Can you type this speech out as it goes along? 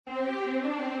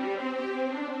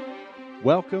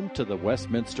Welcome to the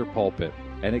Westminster Pulpit,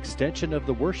 an extension of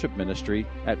the worship ministry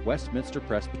at Westminster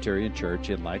Presbyterian Church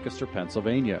in Lancaster,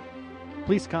 Pennsylvania.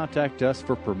 Please contact us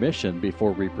for permission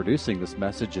before reproducing this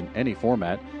message in any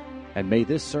format, and may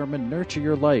this sermon nurture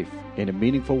your life in a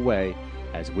meaningful way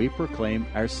as we proclaim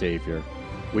our Savior.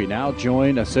 We now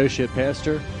join Associate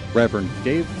Pastor Reverend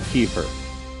Dave Kiefer.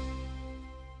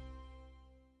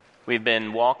 We've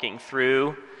been walking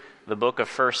through the book of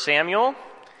 1 Samuel,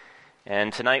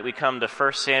 and tonight we come to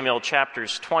 1 Samuel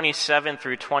chapters 27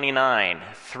 through 29,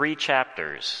 3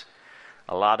 chapters.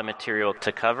 A lot of material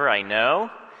to cover, I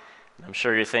know. I'm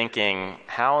sure you're thinking,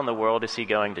 how in the world is he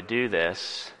going to do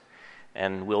this?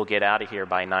 And we'll get out of here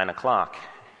by 9 o'clock.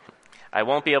 I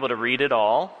won't be able to read it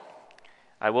all.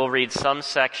 I will read some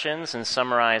sections and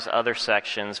summarize other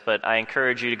sections, but I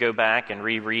encourage you to go back and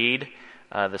reread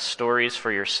the stories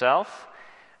for yourself.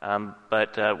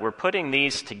 But we're putting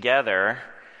these together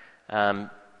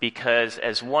because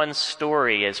as one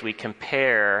story, as we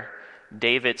compare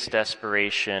David's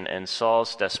desperation and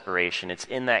Saul's desperation, it's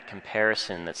in that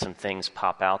comparison that some things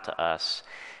pop out to us.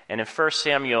 And in 1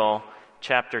 Samuel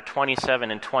chapter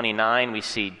 27 and 29, we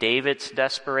see David's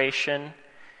desperation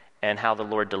and how the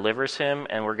Lord delivers him.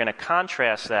 And we're going to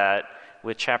contrast that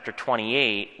with chapter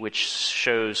 28, which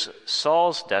shows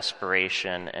Saul's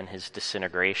desperation and his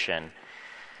disintegration.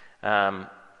 Now,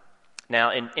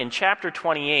 in chapter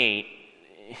 28,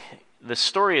 the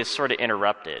story is sort of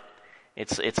interrupted.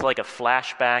 It's like a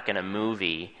flashback in a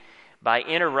movie. By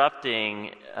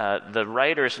interrupting, the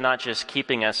writer's not just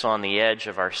keeping us on the edge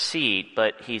of our seat,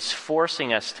 but he's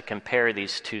forcing us to compare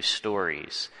these two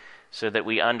stories so that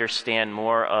we understand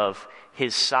more of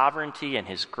his sovereignty and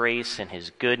his grace and his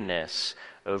goodness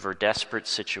over desperate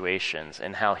situations,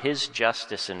 and how his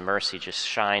justice and mercy just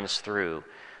shines through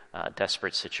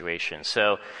desperate situations.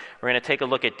 So we're going to take a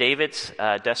look at David's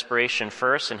desperation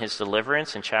first and his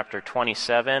deliverance in chapter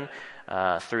 27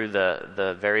 through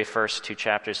the very first 2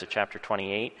 chapters of chapter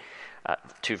 28,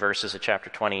 2 verses of chapter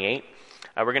 28.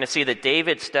 We're going to see that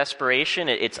David's desperation,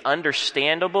 it's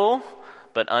understandable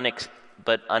but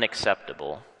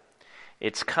unacceptable.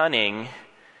 It's cunning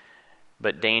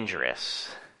but dangerous.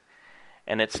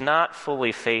 And it's not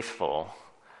fully faithful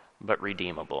but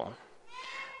redeemable.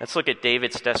 Let's look at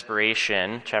David's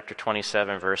desperation, chapter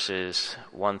 27, verses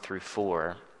 1 through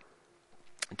 4.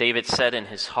 David said in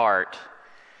his heart,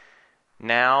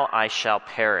 "Now I shall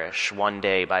perish one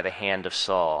day by the hand of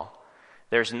Saul.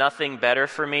 There's nothing better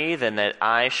for me than that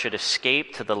I should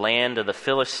escape to the land of the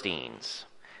Philistines.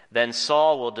 Then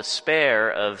Saul will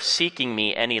despair of seeking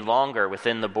me any longer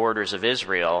within the borders of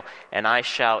Israel, and I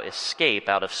shall escape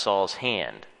out of Saul's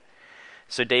hand."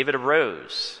 So David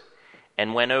arose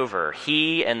and went over,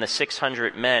 he and the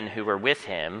 600 men who were with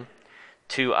him,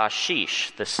 to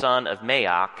Achish, the son of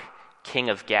Maoch, king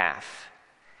of Gath.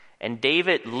 And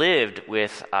David lived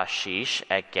with Achish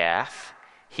at Gath,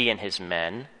 he and his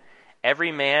men,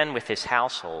 every man with his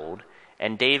household,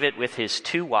 and David with his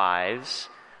 2 wives,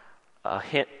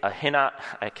 Ahinoam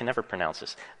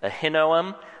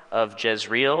of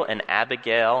Jezreel and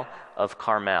Abigail of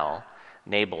Carmel,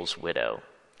 Nabal's widow.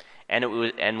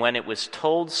 And when it was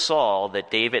told Saul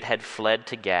that David had fled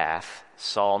to Gath,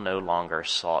 Saul no longer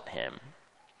sought him.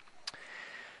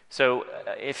 So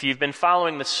if you've been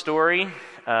following the story,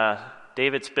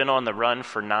 David's been on the run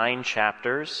for 9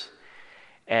 chapters,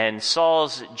 and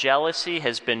Saul's jealousy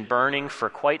has been burning for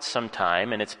quite some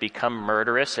time, and it's become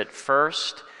murderous. At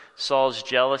first, Saul's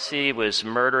jealousy was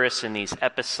murderous in these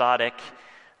episodic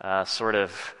sort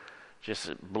of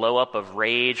just blow up of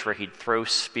rage where he'd throw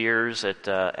spears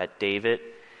at David.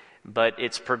 But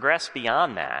it's progressed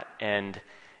beyond that. And,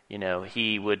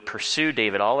 he would pursue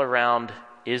David all around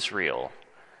Israel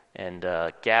and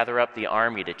gather up the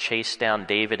army to chase down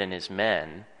David and his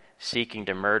men, seeking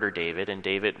to murder David, and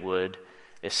David would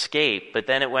escape. But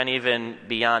then it went even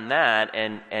beyond that,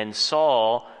 and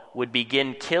Saul would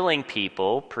begin killing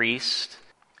people, priests.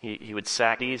 He would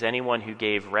sack anyone who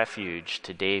gave refuge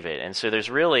to David. And so there's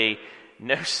really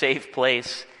no safe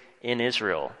place in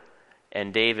Israel.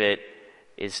 And David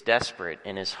is desperate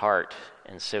in his heart.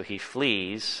 And so he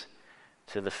flees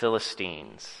to the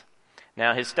Philistines.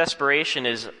 Now his desperation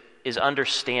is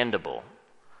understandable,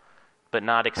 but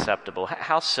not acceptable.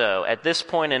 How so? At this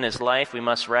point in his life, we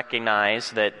must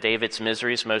recognize that David's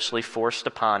misery is mostly forced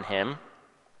upon him.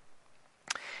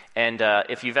 And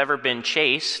if you've ever been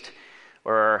chased,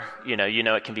 or,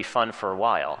 it can be fun for a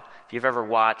while. If you've ever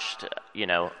watched,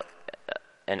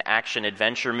 an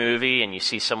action-adventure movie and you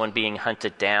see someone being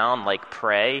hunted down like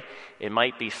prey, it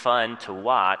might be fun to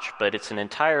watch, but it's an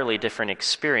entirely different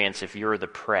experience if you're the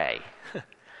prey.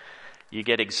 You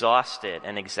get exhausted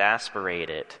and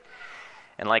exasperated.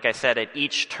 And like I said, at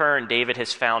each turn, David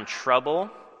has found trouble.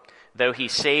 Though he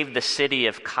saved the city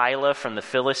of Keilah from the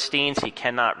Philistines, he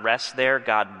cannot rest there.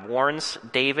 God warns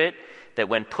David that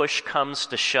when push comes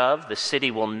to shove, the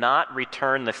city will not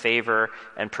return the favor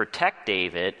and protect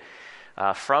David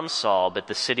from Saul, but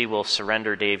the city will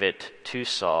surrender David to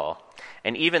Saul.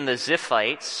 And even the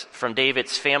Ziphites from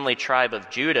David's family tribe of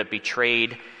Judah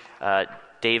betrayed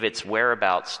David's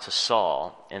whereabouts to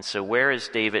Saul. And so where is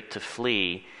David to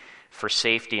flee for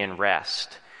safety and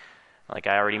rest? Like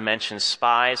I already mentioned,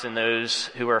 spies and those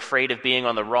who are afraid of being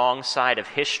on the wrong side of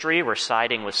history were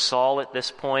siding with Saul at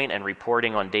this point and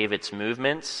reporting on David's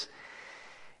movements.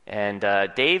 And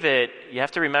David, you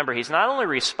have to remember, he's not only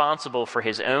responsible for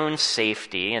his own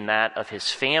safety and that of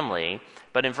his family,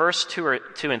 but in verse 2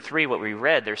 and 3, what we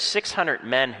read, there's 600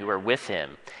 men who are with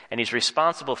him, and he's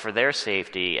responsible for their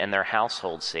safety and their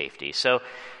household safety. So,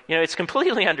 it's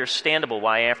completely understandable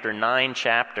why after 9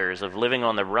 chapters of living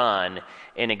on the run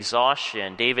in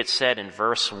exhaustion, David said in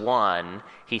verse 1,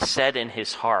 he said in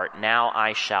his heart, "Now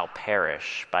I shall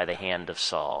perish by the hand of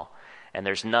Saul, and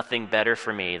there's nothing better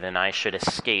for me than I should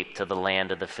escape to the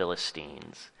land of the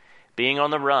Philistines." Being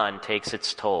on the run takes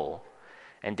its toll.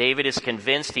 And David is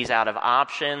convinced he's out of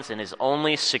options and his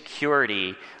only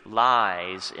security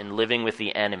lies in living with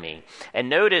the enemy. And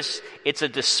notice, it's a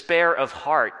despair of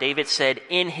heart. David said,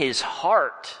 in his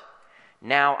heart,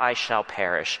 "Now I shall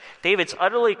perish." David's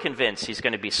utterly convinced he's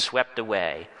going to be swept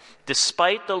away,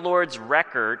 despite the Lord's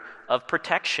record of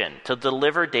protection to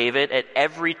deliver David at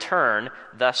every turn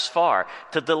thus far,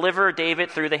 to deliver David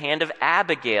through the hand of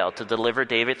Abigail, to deliver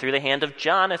David through the hand of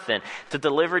Jonathan, to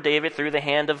deliver David through the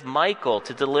hand of Michal,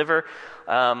 to deliver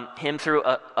him through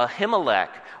Ahimelech,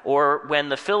 or when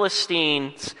the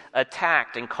Philistines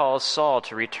attacked and caused Saul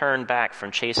to return back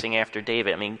from chasing after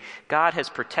David. I mean, God has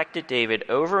protected David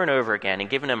over and over again and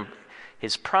given him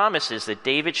his promises that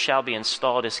David shall be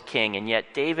installed as king, and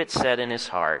yet David said in his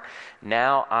heart,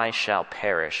 "Now I shall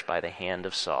perish by the hand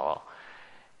of Saul."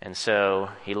 And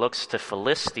so he looks to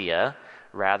Philistia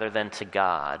rather than to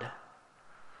God.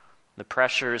 The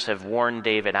pressures have worn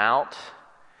David out.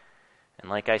 And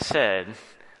like I said,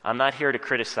 I'm not here to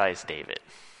criticize David.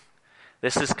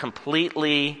 This is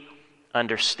completely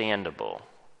understandable.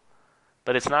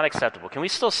 But it's not acceptable. Can we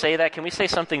still say that? Can we say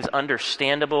something's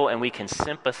understandable and we can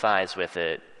sympathize with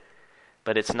it,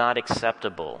 but it's not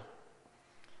acceptable?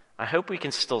 I hope we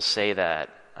can still say that.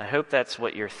 I hope that's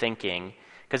what you're thinking.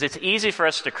 Because it's easy for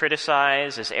us to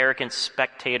criticize, as arrogant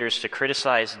spectators, to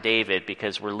criticize David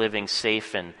because we're living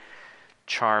safe and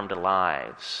charmed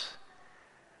lives.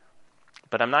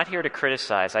 But I'm not here to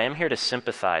criticize. I am here to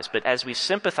sympathize. But as we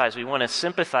sympathize, we want to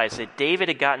sympathize that David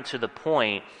had gotten to the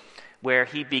point where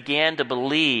he began to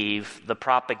believe the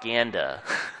propaganda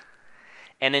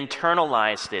and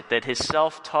internalized it, that his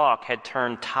self-talk had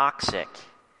turned toxic.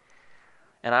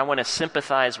 And I want to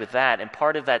sympathize with that. And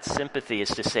part of that sympathy is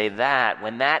to say that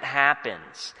when that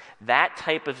happens, that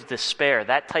type of despair,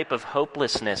 that type of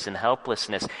hopelessness and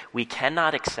helplessness, we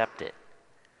cannot accept it.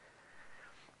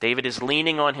 David is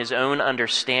leaning on his own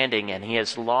understanding, and he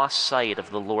has lost sight of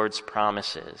the Lord's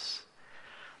promises.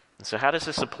 So how does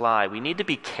this apply? We need to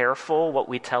be careful what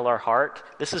we tell our heart.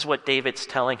 This is what David's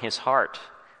telling his heart.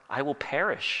 I will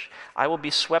perish. I will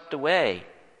be swept away.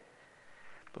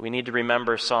 But we need to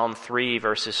remember Psalm 3,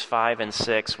 verses 5 and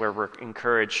 6, where we're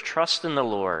encouraged, trust in the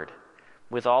Lord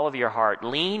with all of your heart.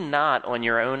 Lean not on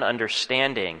your own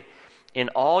understanding. In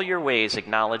all your ways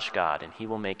acknowledge God, and he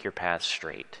will make your path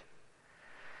straight.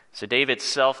 So David's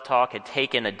self-talk had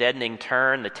taken a deadening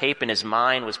turn. The tape in his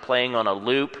mind was playing on a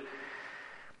loop.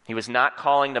 He was not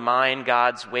calling to mind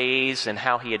God's ways and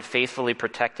how he had faithfully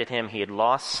protected him. He had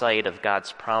lost sight of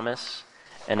God's promise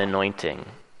and anointing.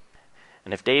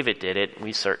 And if David did it,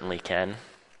 we certainly can.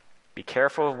 Be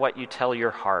careful of what you tell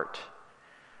your heart.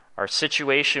 Our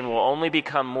situation will only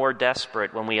become more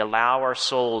desperate when we allow our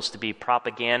souls to be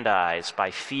propagandized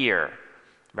by fear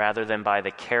rather than by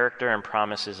the character and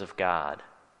promises of God.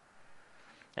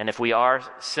 And if we are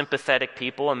sympathetic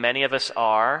people, and many of us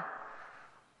are,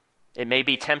 it may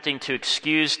be tempting to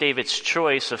excuse David's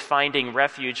choice of finding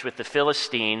refuge with the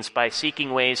Philistines by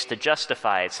seeking ways to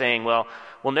justify it, saying, well,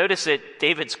 notice that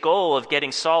David's goal of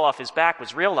getting Saul off his back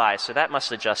was realized, so that must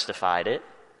have justified it.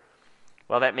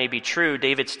 While that may be true,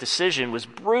 David's decision was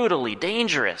brutally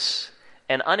dangerous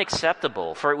and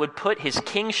unacceptable, for it would put his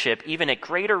kingship even at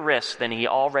greater risk than he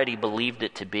already believed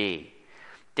it to be.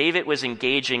 David was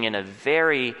engaging in a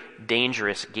very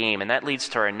dangerous game, and that leads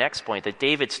to our next point, that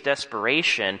David's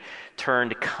desperation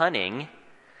turned cunning,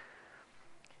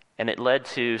 and it led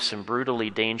to some brutally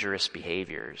dangerous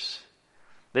behaviors.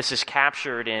 This is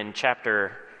captured in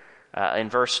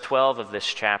verse 12 of this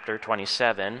chapter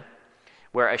 27,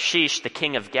 where Achish, the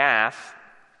king of Gath,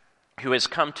 who has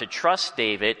come to trust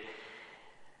David,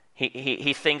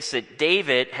 he thinks that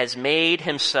David has made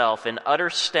himself an utter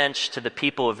stench to the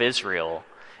people of Israel,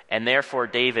 and therefore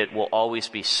David will always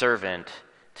be servant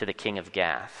to the king of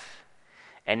Gath.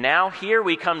 And now here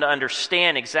we come to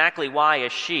understand exactly why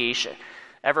Achish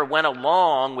ever went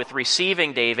along with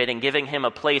receiving David and giving him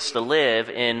a place to live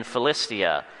in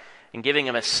Philistia and giving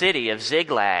him a city of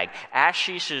Ziklag.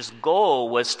 Achish's goal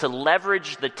was to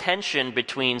leverage the tension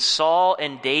between Saul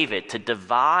and David to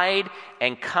divide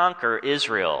and conquer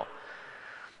Israel.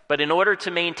 But in order to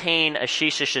maintain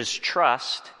Achish's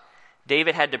trust,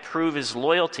 David had to prove his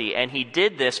loyalty, and he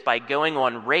did this by going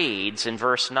on raids in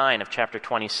verse 9 of chapter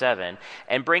 27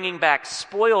 and bringing back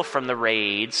spoil from the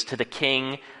raids to the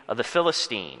king of the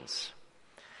Philistines.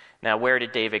 Now, where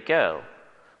did David go?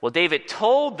 Well, David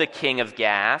told the king of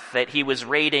Gath that he was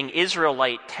raiding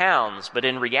Israelite towns, but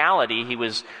in reality he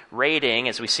was raiding,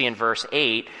 as we see in verse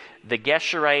 8, the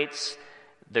Geshurites,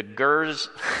 the Girzites,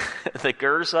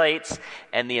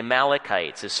 and the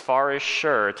Amalekites as far as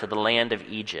Shur to the land of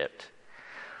Egypt.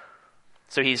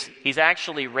 So he's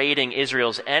actually raiding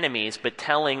Israel's enemies, but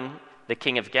telling the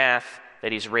king of Gath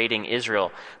that he's raiding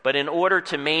Israel. But in order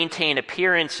to maintain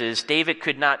appearances, David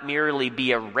could not merely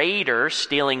be a raider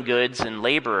stealing goods and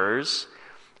laborers.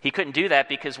 He couldn't do that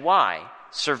because why?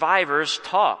 Survivors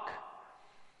talk.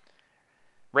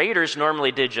 Raiders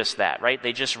normally did just that, right?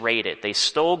 They just raided. They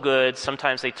stole goods.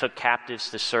 Sometimes they took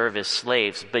captives to serve as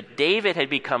slaves. But David had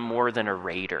become more than a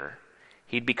raider.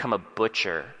 He'd become a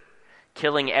butcher,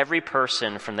 killing every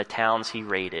person from the towns he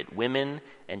raided, women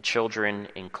and children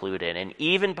included. And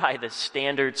even by the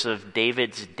standards of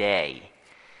David's day,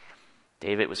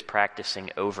 David was practicing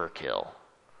overkill,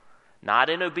 not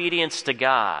in obedience to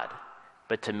God,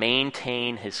 but to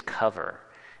maintain his cover,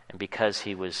 and because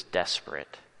he was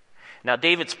desperate. Now,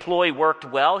 David's ploy worked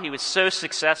well. He was so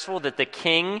successful that the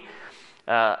King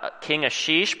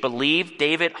Achish, believed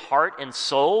David heart and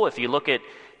soul. If you look at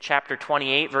chapter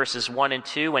 28, verses 1 and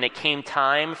 2, when it came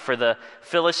time for the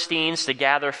Philistines to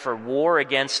gather for war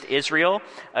against Israel,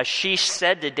 Achish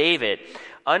said to David,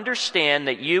 "Understand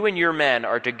that you and your men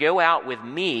are to go out with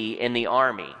me in the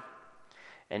army."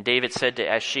 And David said to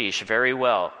Achish, "Very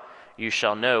well, you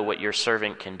shall know what your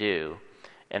servant can do."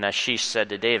 And Achish said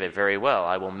to David, "Very well,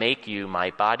 I will make you my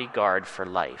bodyguard for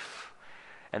life."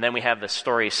 And then we have the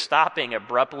story stopping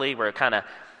abruptly. We're kind of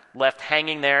left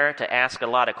hanging there to ask a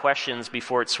lot of questions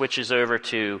before it switches over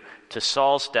to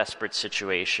Saul's desperate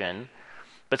situation.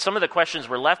 But some of the questions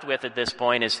we're left with at this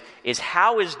point is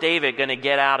how is David going to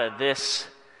get out of this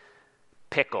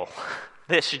pickle,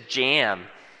 this jam?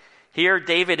 Here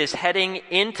David is heading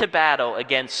into battle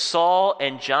against Saul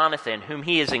and Jonathan, whom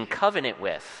he is in covenant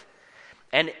with,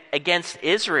 and against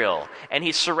Israel. And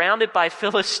he's surrounded by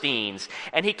Philistines,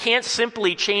 and he can't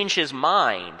simply change his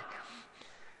mind.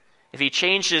 If he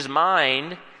changed his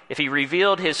mind, if he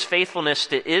revealed his faithfulness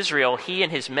to Israel, he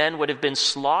and his men would have been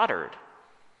slaughtered.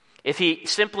 If he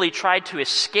simply tried to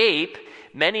escape,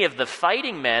 many of the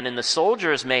fighting men and the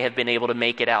soldiers may have been able to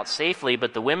make it out safely,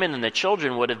 but the women and the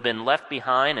children would have been left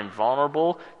behind and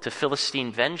vulnerable to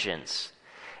Philistine vengeance.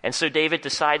 And so David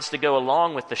decides to go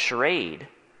along with the charade.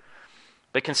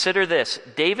 But consider this,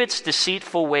 David's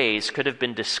deceitful ways could have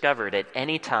been discovered at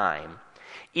any time.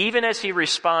 Even as he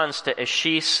responds to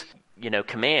Achish's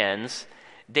commands,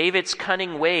 David's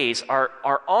cunning ways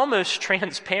are almost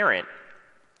transparent.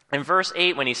 In verse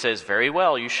 8, when he says, "Very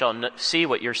well, you shall see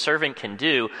what your servant can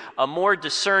do," a more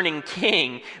discerning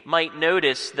king might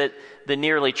notice that the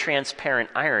nearly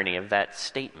transparent irony of that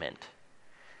statement.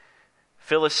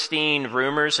 Philistine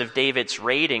rumors of David's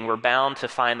raiding were bound to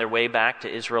find their way back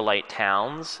to Israelite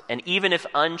towns, and even if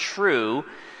untrue,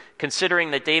 considering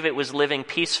that David was living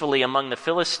peacefully among the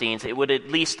Philistines, it would at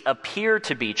least appear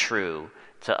to be true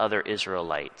to other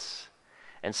Israelites.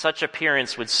 And such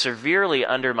appearance would severely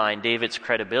undermine David's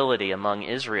credibility among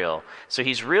Israel. So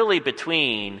he's really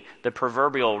between the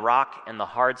proverbial rock and the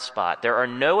hard spot. There are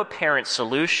no apparent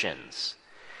solutions.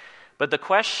 But the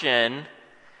question,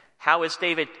 how is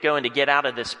David going to get out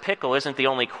of this pickle, isn't the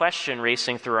only question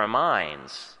racing through our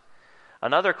minds.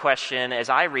 Another question,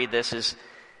 as I read this, is,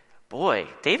 boy,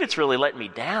 David's really let me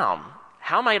down.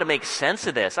 How am I to make sense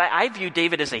of this? I view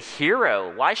David as a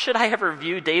hero. Why should I ever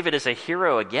view David as a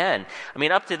hero again? I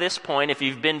mean, up to this point, if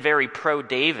you've been very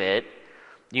pro-David,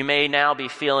 you may now be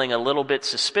feeling a little bit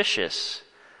suspicious,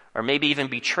 or maybe even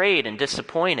betrayed and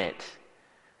disappointed.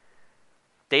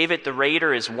 David the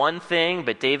raider is one thing,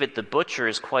 but David the butcher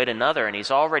is quite another, and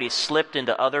he's already slipped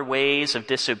into other ways of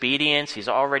disobedience. He's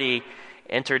already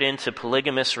entered into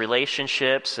polygamous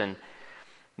relationships, and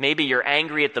maybe you're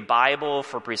angry at the Bible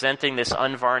for presenting this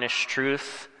unvarnished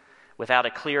truth without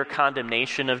a clear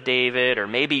condemnation of David, or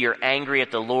maybe you're angry at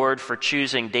the Lord for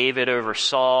choosing David over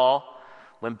Saul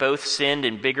when both sinned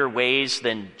in bigger ways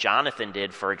than Jonathan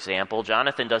did, for example.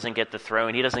 Jonathan doesn't get the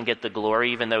throne, he doesn't get the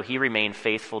glory, even though he remained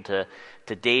faithful to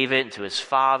David and to his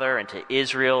father and to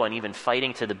Israel, and even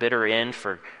fighting to the bitter end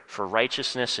for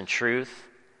righteousness and truth.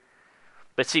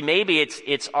 But see, maybe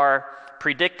it's our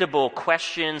predictable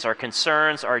questions, our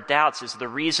concerns, our doubts is the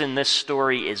reason this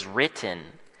story is written.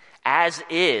 As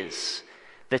is,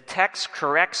 the text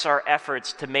corrects our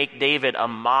efforts to make David a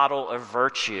model of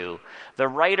virtue. The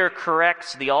writer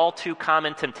corrects the all too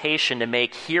common temptation to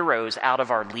make heroes out of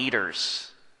our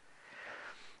leaders.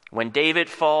 When David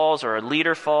falls, or a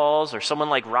leader falls, or someone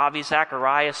like Ravi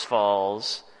Zacharias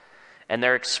falls, and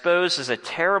they're exposed as a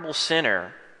terrible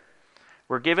sinner,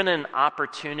 we're given an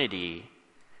opportunity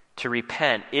to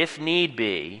repent, if need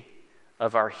be,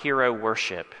 of our hero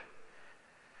worship.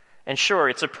 And sure,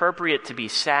 it's appropriate to be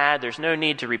sad. There's no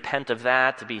need to repent of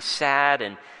that, to be sad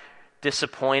and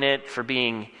disappointed for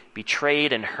being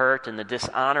betrayed and hurt and the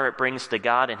dishonor it brings to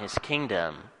God and his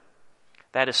kingdom.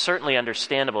 That is certainly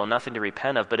understandable and nothing to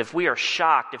repent of. But if we are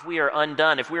shocked, if we are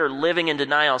undone, if we are living in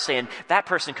denial saying, that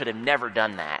person could have never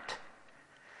done that,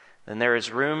 then there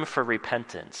is room for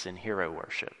repentance in hero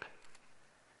worship.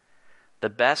 The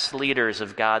best leaders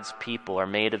of God's people are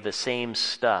made of the same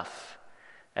stuff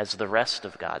as the rest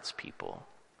of God's people,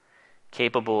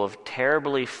 capable of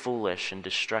terribly foolish and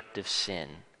destructive sin.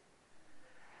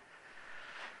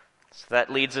 So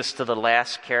that leads us to the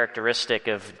last characteristic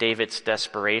of David's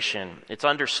desperation. It's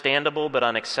understandable but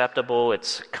unacceptable.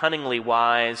 It's cunningly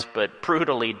wise but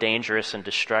brutally dangerous and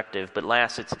destructive. But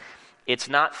last, it's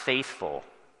not faithful,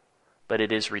 but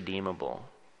it is redeemable.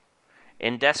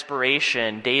 In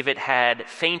desperation, David had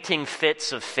fainting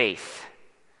fits of faith,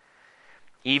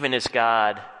 even as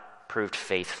God proved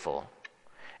faithful.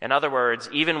 In other words,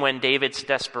 even when David's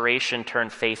desperation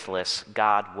turned faithless,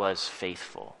 God was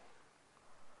faithful.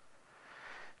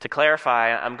 To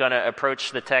clarify, I'm going to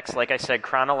approach the text, like I said,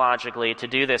 chronologically. To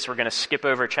do this, we're going to skip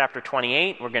over chapter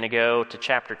 28. We're going to go to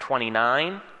chapter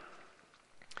 29.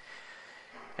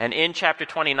 And in chapter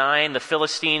 29, the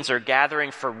Philistines are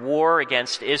gathering for war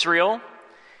against Israel.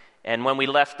 And when we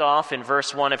left off in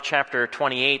verse 1 of chapter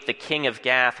 28, the king of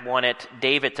Gath wanted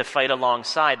David to fight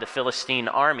alongside the Philistine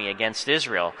army against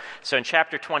Israel. So in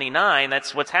chapter 29,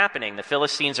 that's what's happening. The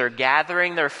Philistines are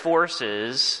gathering their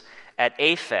forces at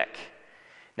Aphek.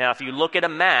 Now, if you look at a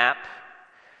map,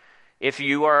 if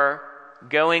you are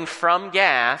going from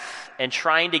Gath and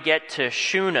trying to get to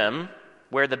Shunem,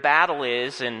 where the battle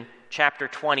is in chapter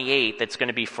 28 that's going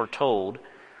to be foretold,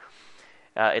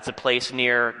 it's a place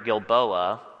near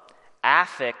Gilboa.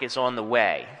 Aphek is on the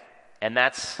way, and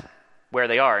that's where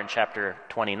they are in chapter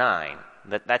 29.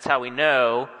 That's how we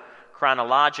know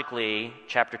chronologically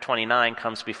chapter 29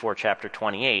 comes before chapter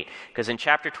 28, because in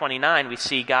chapter 29 we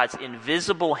see God's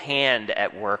invisible hand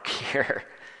at work here.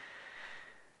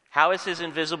 How is his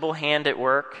invisible hand at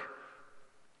work?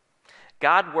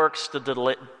 God works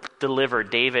to deliver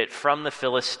David from the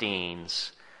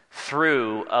Philistines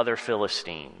through other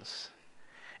Philistines.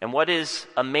 And what is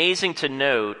amazing to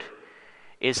note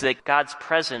is that God's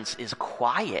presence is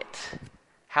quiet.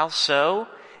 How so?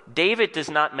 David does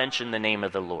not mention the name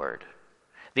of the Lord.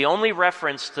 The only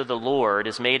reference to the Lord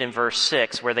is made in verse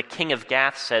 6, where the king of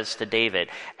Gath says to David,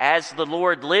 "As the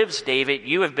Lord lives, David,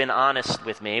 you have been honest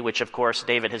with me," which of course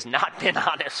David has not been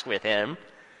honest with him.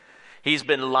 He's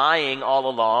been lying all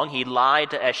along. He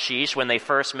lied to Achish when they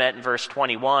first met in verse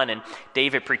 21, and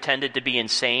David pretended to be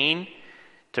insane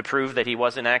to prove that he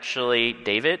wasn't actually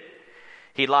David.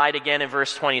 He lied again in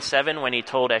verse 27 when he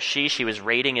told Achish he was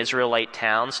raiding Israelite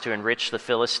towns to enrich the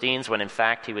Philistines, when in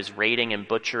fact he was raiding and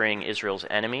butchering Israel's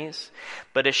enemies.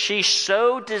 But Achish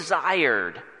so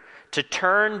desired to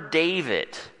turn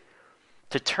David,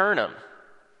 to turn him,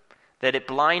 that it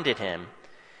blinded him.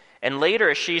 And later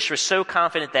Achish was so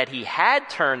confident that he had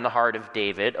turned the heart of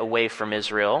David away from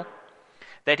Israel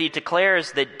that he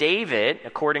declares that David,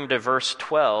 according to verse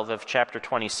 12 of chapter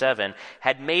 27,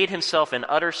 had made himself an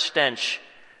utter stench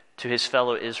to his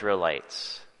fellow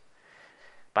Israelites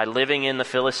by living in the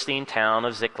Philistine town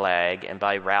of Ziklag and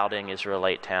by routing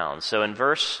Israelite towns. So in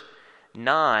verse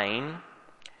 9,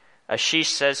 Achish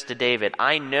says to David,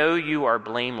 "I know you are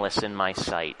blameless in my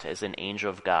sight as an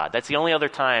angel of God." That's the only other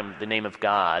time the name of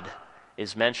God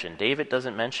is mentioned. David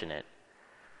doesn't mention it.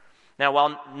 Now,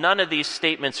 while none of these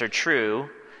statements are true,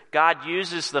 God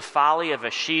uses the folly of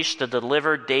Achish to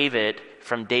deliver David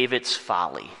from David's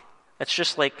folly. It's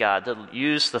just like God, to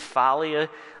use the folly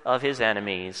of his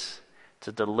enemies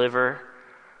to deliver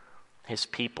his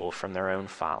people from their own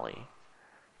folly.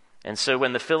 And so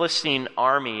when the Philistine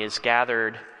army is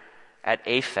gathered at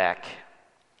Aphek,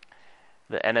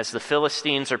 and as the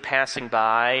Philistines are passing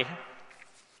by,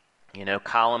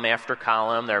 column after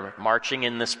column, they're marching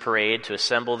in this parade to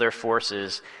assemble their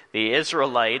forces. The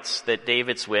Israelites that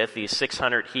David's with, these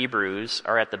 600 Hebrews,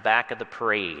 are at the back of the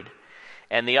parade.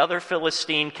 And the other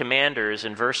Philistine commanders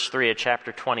in verse 3 of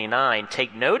chapter 29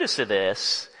 take notice of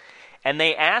this, and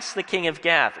they ask the king of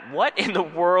Gath, what in the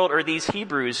world are these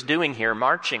Hebrews doing here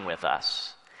marching with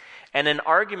us? And an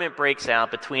argument breaks out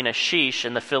between Achish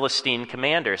and the Philistine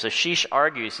commanders. Achish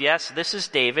argues, yes, this is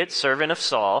David, servant of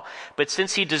Saul, but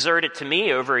since he deserted to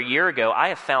me over a year ago, I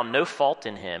have found no fault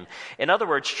in him. In other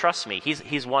words, trust me,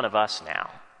 he's one of us now.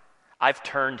 I've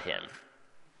turned him.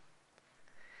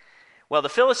 Well, the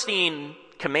Philistine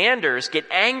commanders get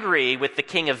angry with the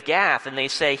king of Gath, and they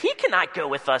say, he cannot go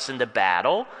with us into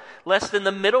battle, lest in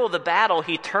the middle of the battle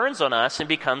he turns on us and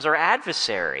becomes our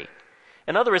adversary.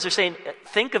 In other words, they're saying,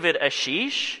 think of it,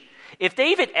 Achish. If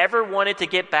David ever wanted to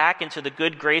get back into the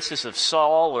good graces of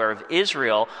Saul or of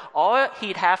Israel, all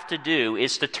he'd have to do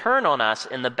is to turn on us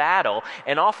in the battle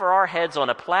and offer our heads on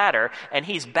a platter, and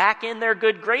he's back in their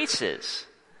good graces.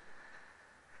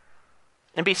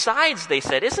 And besides, they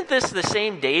said, isn't this the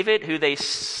same David who they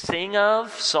sing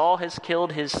of? Saul has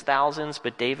killed his thousands,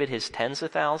 but David his tens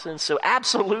of thousands. So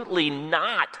absolutely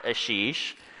not,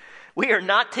 Achish. We are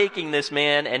not taking this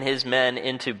man and his men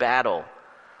into battle.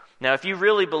 Now, if you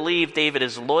really believe David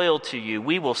is loyal to you,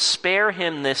 we will spare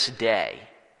him this day.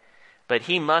 But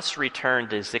he must return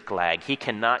to Ziklag. He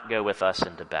cannot go with us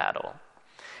into battle.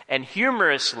 And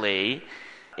humorously,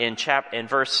 in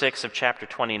verse 6 of chapter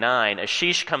 29,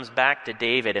 Achish comes back to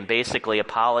David and basically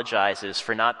apologizes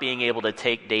for not being able to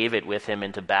take David with him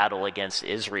into battle against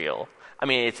Israel. I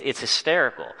mean, it's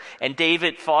hysterical. And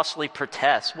David falsely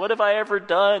protests, what have I ever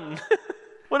done?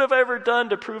 What have I ever done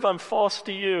to prove I'm false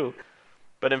to you?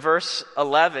 But in verse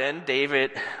 11,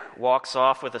 David walks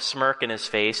off with a smirk in his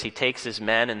face. He takes his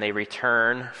men and they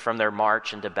return from their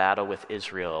march into battle with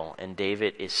Israel. And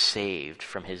David is saved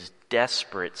from his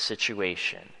desperate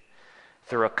situation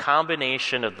through a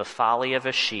combination of the folly of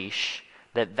Achish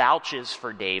that vouches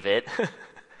for David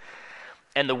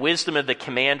and the wisdom of the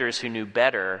commanders who knew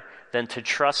better than to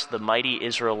trust the mighty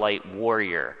Israelite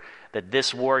warrior, that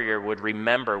this warrior would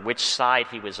remember which side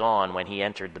he was on when he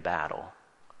entered the battle.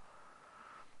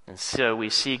 And so we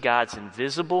see God's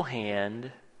invisible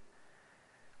hand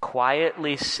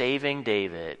quietly saving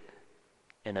David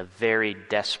in a very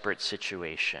desperate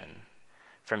situation.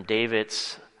 From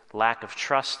David's lack of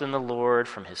trust in the Lord,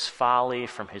 from his folly,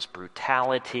 from his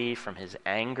brutality, from his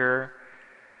anger,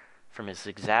 from his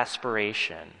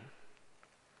exasperation.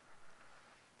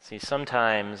 See,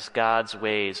 sometimes God's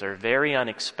ways are very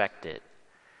unexpected.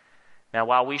 Now,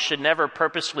 while we should never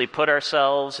purposefully put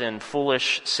ourselves in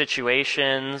foolish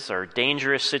situations or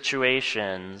dangerous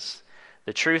situations,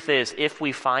 the truth is, if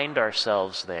we find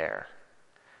ourselves there,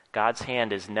 God's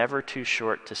hand is never too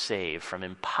short to save from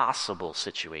impossible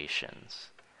situations.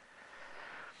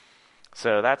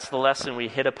 So that's the lesson we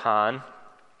hit upon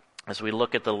as we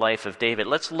look at the life of David.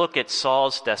 Let's look at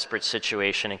Saul's desperate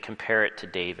situation and compare it to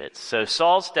David's. So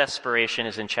Saul's desperation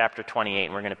is in chapter 28,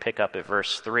 and we're going to pick up at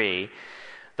verse 3.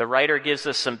 The writer gives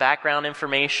us some background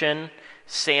information.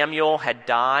 Samuel had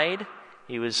died.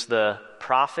 He was the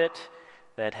prophet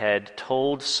that had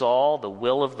told Saul the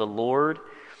will of the Lord.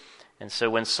 And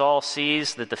so when Saul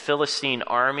sees that the Philistine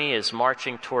army is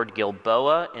marching toward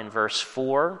Gilboa in verse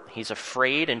 4, he's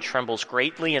afraid and trembles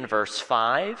greatly in verse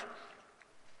 5.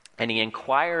 And he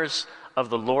inquires of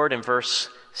the Lord in verse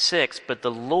 6, but the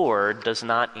Lord does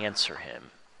not answer him.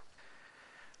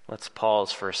 Let's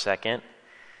pause for a second.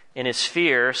 In his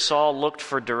fear, Saul looked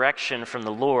for direction from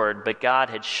the Lord, but God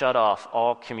had shut off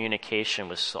all communication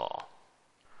with Saul.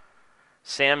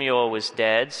 Samuel was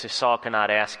dead, so Saul could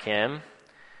not ask him,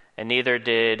 and neither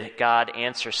did God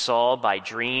answer Saul by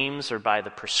dreams or by the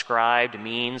prescribed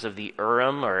means of the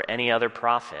Urim or any other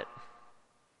prophet.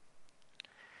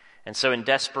 And so in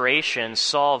desperation,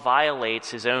 Saul violates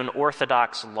his own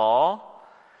orthodox law,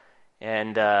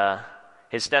 and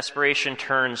his desperation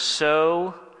turns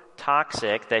so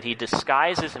toxic that he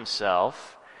disguises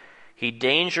himself. He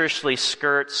dangerously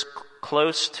skirts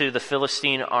close to the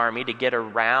Philistine army to get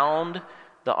around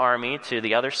the army to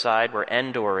the other side where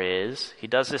Endor is. He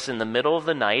does this in the middle of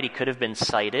the night. He could have been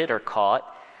sighted or caught.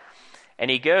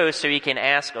 And he goes so he can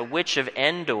ask a witch of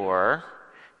Endor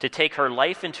to take her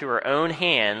life into her own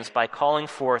hands by calling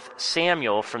forth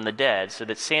Samuel from the dead so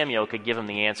that Samuel could give him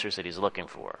the answers that he's looking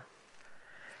for.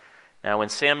 Now, when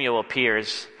Samuel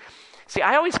appears, see,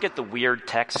 I always get the weird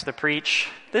text to preach.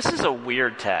 This is a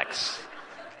weird text.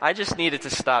 I just needed to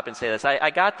stop and say this. I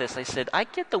got this. I said, I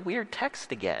get the weird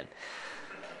text again.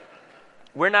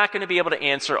 We're not going to be able to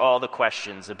answer all the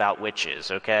questions about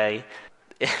witches, okay?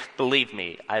 Believe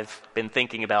me, I've been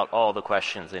thinking about all the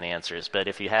questions and answers, but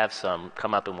if you have some,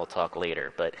 come up and we'll talk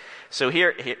later. But so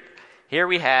here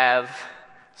we have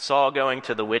Saul going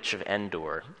to the witch of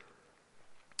Endor.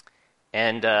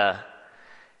 And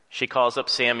she calls up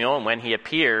Samuel, and when he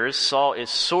appears, Saul is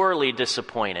sorely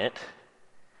disappointed.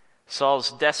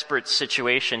 Saul's desperate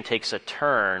situation takes a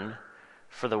turn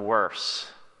for the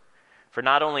worse. For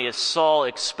not only is Saul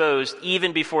exposed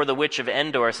even before the witch of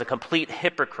Endor as a complete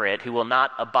hypocrite who will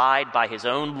not abide by his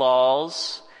own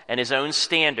laws and his own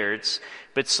standards,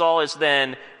 but Saul is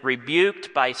then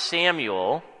rebuked by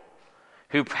Samuel,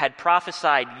 who had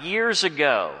prophesied years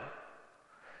ago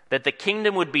that the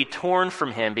kingdom would be torn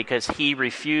from him because he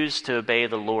refused to obey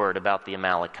the Lord about the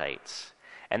Amalekites,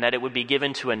 and that it would be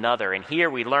given to another. And here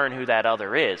we learn who that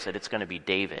other is, that it's going to be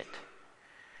David.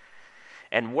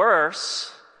 And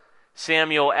worse,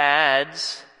 Samuel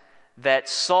adds that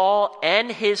Saul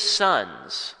and his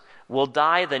sons will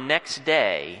die the next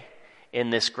day in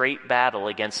this great battle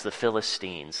against the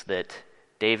Philistines that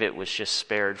David was just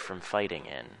spared from fighting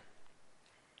in.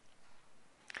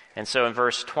 And so in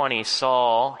verse 20,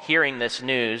 Saul, hearing this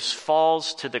news,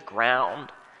 falls to the ground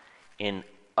in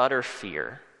utter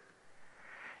fear.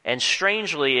 And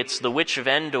strangely, it's the witch of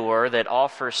Endor that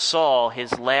offers Saul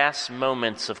his last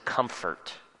moments of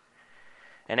comfort.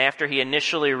 And after he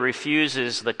initially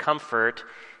refuses the comfort,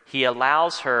 he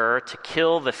allows her to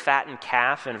kill the fattened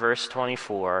calf in verse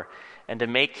 24 and to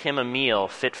make him a meal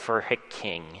fit for a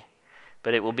king.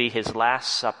 But it will be his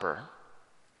last supper.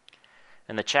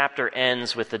 And the chapter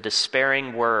ends with the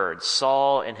despairing words,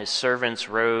 Saul and his servants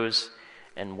rose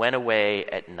and went away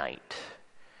at night.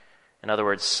 In other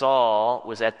words, Saul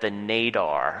was at the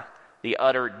nadir, the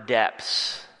utter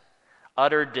depths,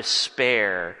 utter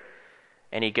despair,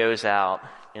 and he goes out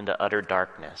into utter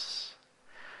darkness.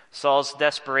 Saul's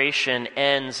desperation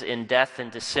ends in death and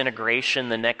disintegration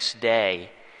the next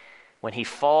day when he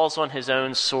falls on his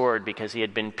own sword because he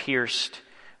had been pierced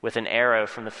with an arrow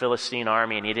from the Philistine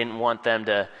army, and he didn't want them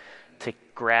to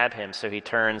grab him, so he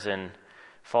turns and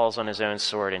falls on his own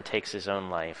sword and takes his own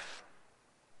life.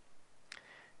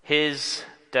 His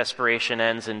desperation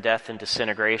ends in death and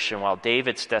disintegration, while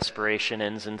David's desperation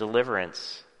ends in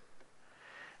deliverance.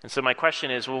 And so my question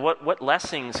is, well, what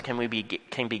lessons can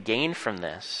be gained from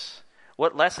this?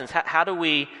 What lessons? How do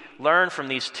we learn from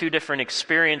these two different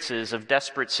experiences of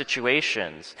desperate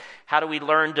situations? How do we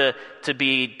learn to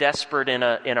be desperate in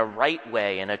a right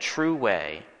way, in a true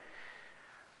way?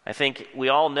 I think we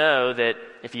all know that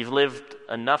if you've lived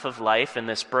enough of life in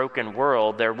this broken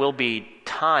world, there will be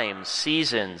times,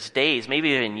 seasons, days, maybe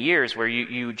even years where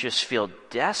you just feel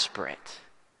desperate.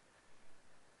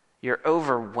 You're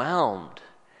overwhelmed,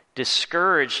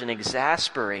 discouraged, and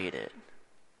exasperated.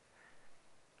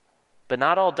 But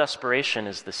not all desperation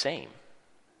is the same.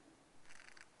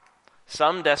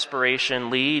 Some desperation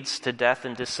leads to death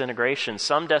and disintegration.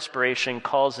 Some desperation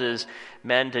causes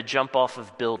men to jump off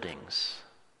of buildings.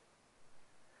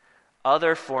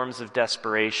 Other forms of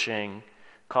desperation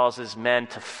causes men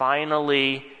to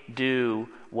finally do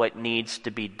what needs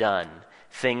to be done,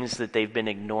 things that they've been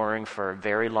ignoring for a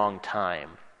very long time,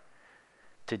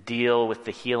 to deal with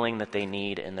the healing that they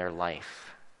need in their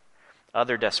life.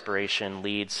 Other desperation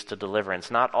leads to deliverance.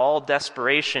 Not all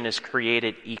desperation is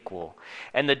created equal.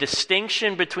 And the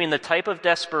distinction between the type of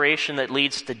desperation that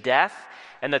leads to death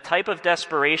and the type of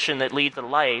desperation that leads to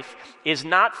life is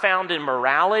not found in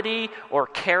morality or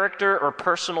character or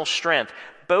personal strength.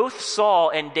 Both Saul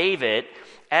and David,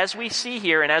 as we see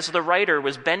here, and as the writer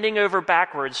was bending over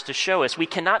backwards to show us, we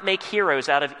cannot make heroes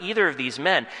out of either of these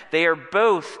men. They are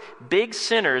both big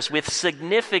sinners with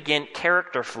significant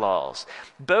character flaws.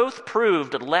 Both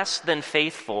proved less than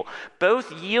faithful.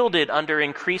 Both yielded under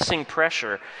increasing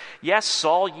pressure. Yes,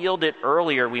 Saul yielded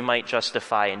earlier, we might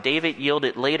justify, and David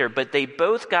yielded later, but they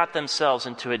both got themselves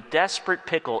into a desperate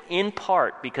pickle, in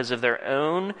part because of their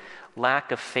own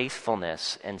lack of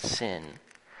faithfulness and sin.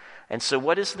 And so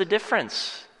what is the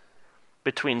difference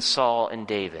between Saul and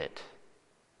David?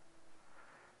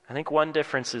 I think one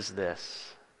difference is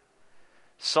this.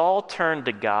 Saul turned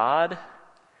to God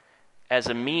as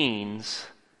a means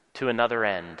to another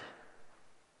end.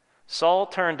 Saul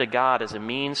turned to God as a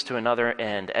means to another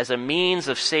end, as a means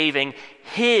of saving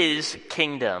his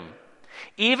kingdom.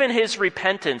 Even his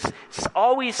repentance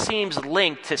always seems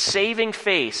linked to saving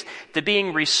face, to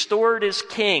being restored as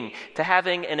king, to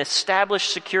having an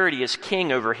established security as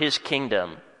king over his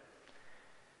kingdom.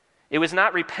 It was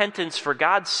not repentance for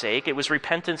God's sake, it was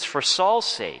repentance for Saul's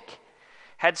sake.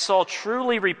 Had Saul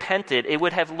truly repented, it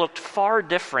would have looked far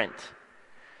different.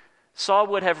 Saul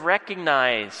would have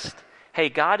recognized, hey,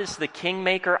 God is the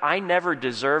kingmaker. I never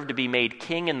deserved to be made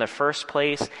king in the first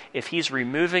place. If he's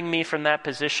removing me from that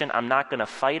position, I'm not going to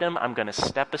fight him. I'm going to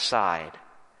step aside.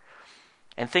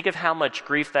 And think of how much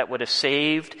grief that would have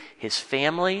saved his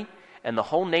family and the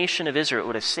whole nation of Israel. It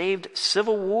would have saved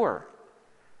civil war.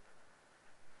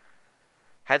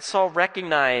 Had Saul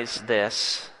recognized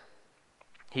this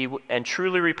and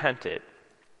truly repented,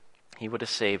 he would have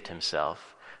saved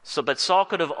himself. But Saul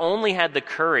could have only had the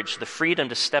courage, the freedom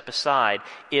to step aside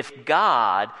if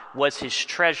God was his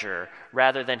treasure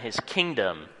rather than his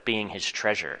kingdom being his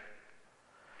treasure.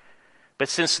 But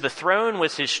since the throne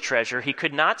was his treasure, he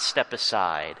could not step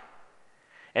aside.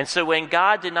 And so when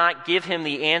God did not give him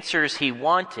the answers he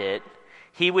wanted,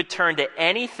 he would turn to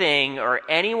anything or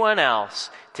anyone else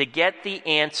to get the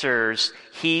answers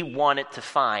he wanted to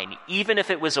find, even if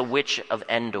it was a witch of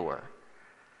Endor.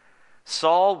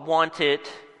 Saul wanted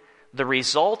the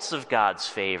results of God's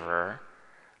favor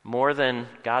more than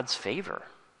God's favor.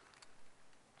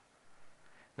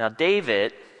 Now,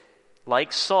 David,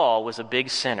 like Saul, was a big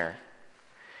sinner.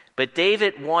 But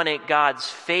David wanted God's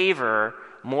favor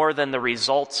more than the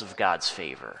results of God's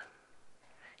favor.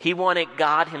 He wanted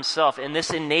God himself, and this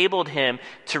enabled him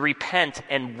to repent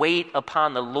and wait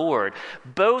upon the Lord.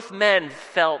 Both men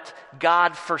felt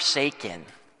God-forsaken.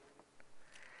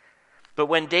 But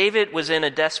when David was in a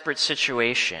desperate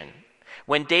situation,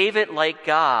 when David, like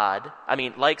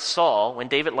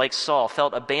Saul,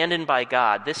 felt abandoned by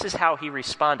God, this is how he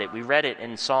responded. We read it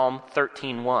in Psalm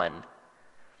 13:1.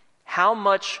 How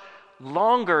much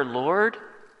longer, Lord?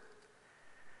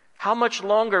 How much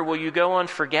longer will you go on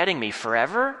forgetting me?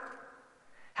 Forever?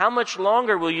 How much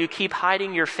longer will you keep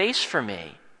hiding your face from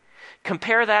me?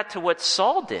 Compare that to what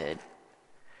Saul did.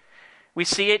 We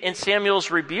see it in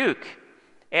Samuel's rebuke.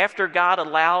 After God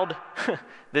allowed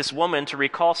this woman to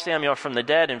recall Samuel from the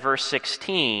dead in verse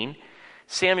 16,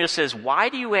 Samuel says, "Why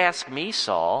do you ask me,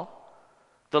 Saul?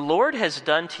 The Lord has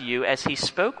done to you as he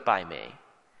spoke by me."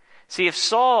 See, if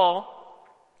Saul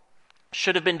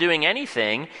should have been doing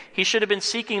anything, he should have been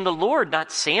seeking the Lord,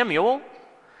 not Samuel.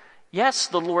 Yes,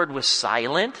 the Lord was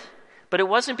silent, but it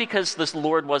wasn't because the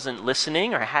Lord wasn't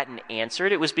listening or hadn't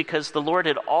answered. It was because the Lord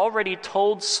had already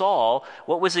told Saul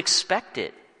what was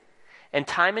expected. And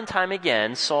time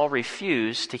again, Saul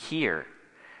refused to hear,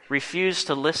 refused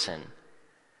to listen.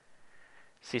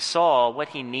 See, Saul, what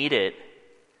he needed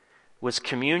was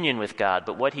communion with God,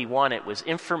 but what he wanted was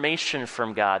information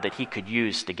from God that he could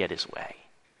use to get his way.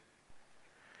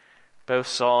 Both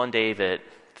Saul and David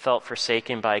felt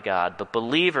forsaken by God, but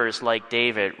believers like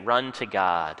David run to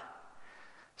God.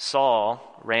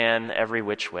 Saul ran every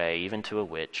which way, even to a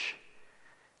witch,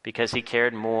 because he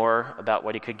cared more about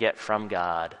what he could get from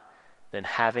God than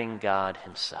having God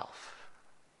himself.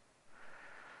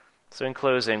 So in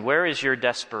closing, where is your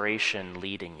desperation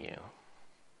leading you?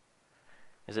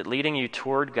 Is it leading you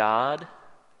toward God?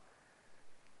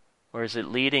 Or is it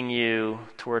leading you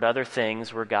toward other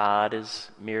things where God is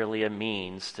merely a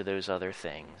means to those other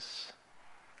things?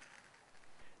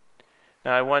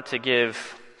 Now, I want to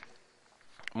give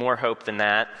more hope than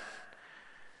that,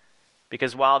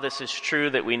 because while this is true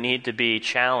that we need to be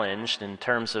challenged in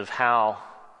terms of how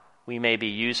we may be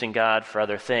using God for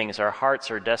other things, our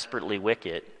hearts are desperately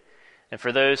wicked. And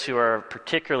for those who are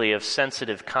particularly of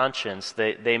sensitive conscience,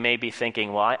 they may be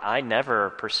thinking, well, I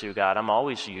never pursue God. I'm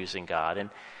always using God.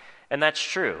 And that's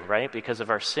true, right? Because of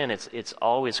our sin, it's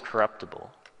always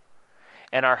corruptible.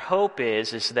 And our hope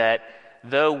is that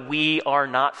though we are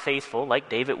not faithful, like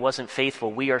David wasn't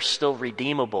faithful, we are still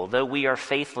redeemable. Though we are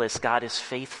faithless, God is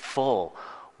faithful.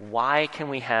 Why can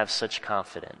we have such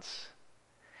confidence?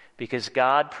 Because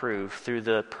God proved through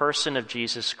the person of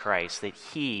Jesus Christ that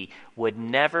he would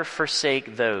never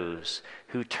forsake those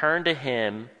who turn to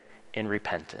him in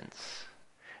repentance.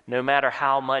 No matter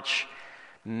how much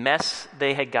mess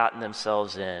they had gotten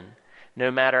themselves in, no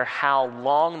matter how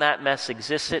long that mess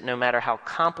existed, no matter how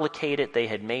complicated they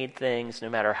had made things, no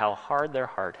matter how hard their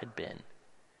heart had been.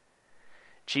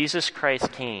 Jesus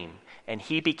Christ came and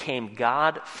he became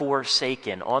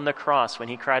God-forsaken on the cross when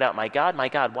he cried out, my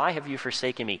God, why have you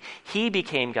forsaken me?" He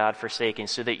became God-forsaken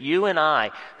so that you and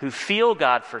I, who feel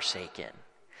God-forsaken,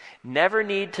 never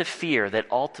need to fear that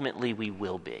ultimately we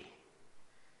will be.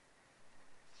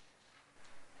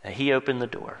 Now, he opened the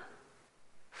door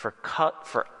for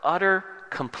utter,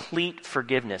 complete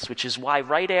forgiveness, which is why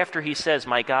right after he says,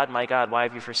 my God, why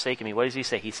have you forsaken me? What does he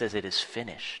say? He says, it is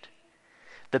finished.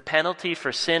 The penalty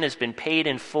for sin has been paid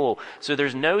in full. So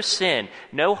there's no sin,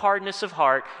 no hardness of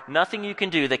heart, nothing you can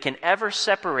do that can ever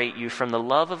separate you from the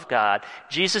love of God.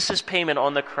 Jesus' payment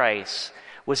on the cross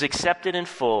was accepted in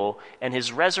full, and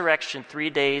his resurrection 3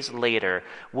 days later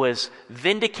was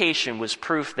vindication, was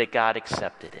proof that God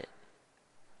accepted it.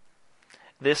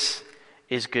 This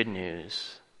is good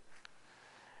news.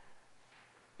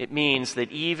 It means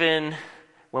that even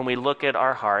when we look at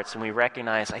our hearts and we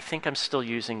recognize, I think I'm still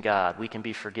using God, we can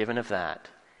be forgiven of that.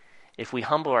 If we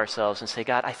humble ourselves and say,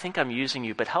 God, I think I'm using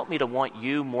you, but help me to want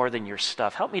you more than your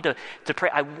stuff. Help me to pray.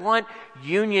 I want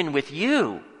union with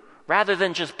you rather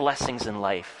than just blessings in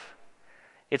life.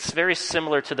 It's very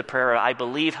similar to the prayer, I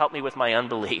believe, help me with my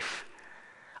unbelief.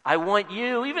 I want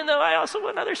you, even though I also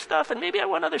want other stuff, and maybe I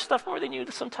want other stuff more than you.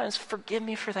 Sometimes forgive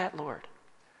me for that, Lord.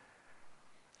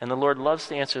 And the Lord loves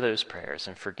to answer those prayers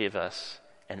and forgive us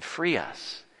and free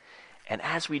us. And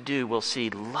as we do, we'll see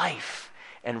life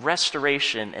and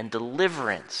restoration and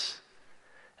deliverance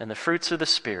and the fruits of the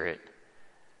Spirit,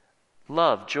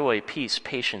 love, joy, peace,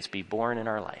 patience be born in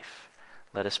our life.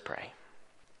 Let us pray.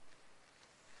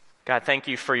 God, thank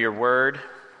you for your word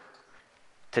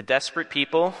to desperate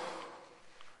people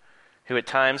who at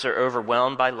times are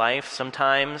overwhelmed by life.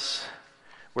 Sometimes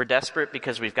we're desperate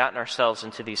because we've gotten ourselves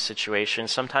into these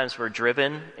situations. Sometimes we're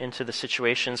driven into the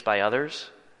situations by others.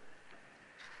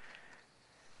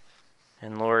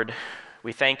 And Lord,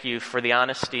 we thank you for the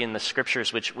honesty in the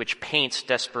scriptures which paints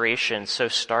desperation so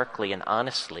starkly and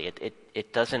honestly.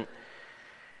 It doesn't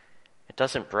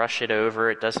brush it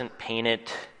over. It doesn't paint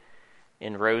it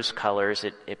in rose colors.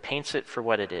 It paints it for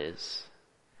what it is.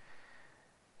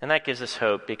 And that gives us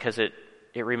hope because it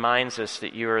reminds us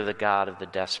that you are the God of the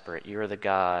desperate. You are the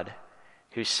God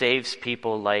who saves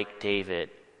people like David,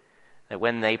 that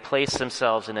when they place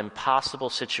themselves in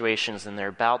impossible situations and they're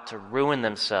about to ruin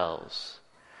themselves,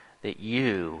 that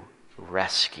you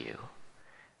rescue.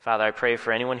 Father, I pray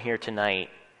for anyone here tonight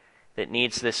that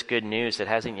needs this good news, that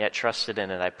hasn't yet trusted in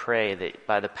it. I pray that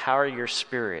by the power of your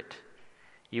Spirit,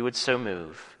 you would so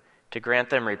move to grant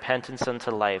them repentance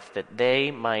unto life, that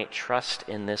they might trust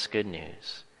in this good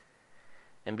news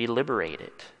and be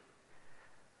liberated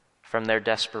from their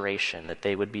desperation, that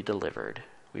they would be delivered.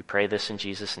 We pray this in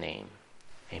Jesus' name.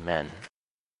 Amen.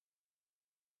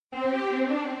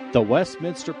 The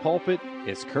Westminster Pulpit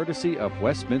is courtesy of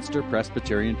Westminster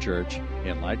Presbyterian Church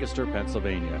in Lancaster,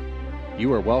 Pennsylvania.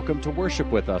 You are welcome to worship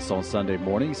with us on Sunday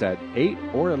mornings at 8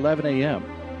 or 11 a.m.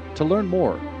 To learn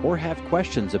more or have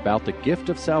questions about the gift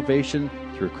of salvation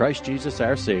through Christ Jesus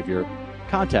our Savior,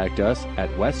 contact us at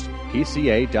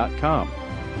westpca.com.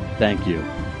 Thank you,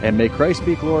 and may Christ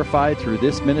be glorified through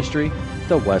this ministry,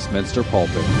 the Westminster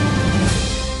Pulpit.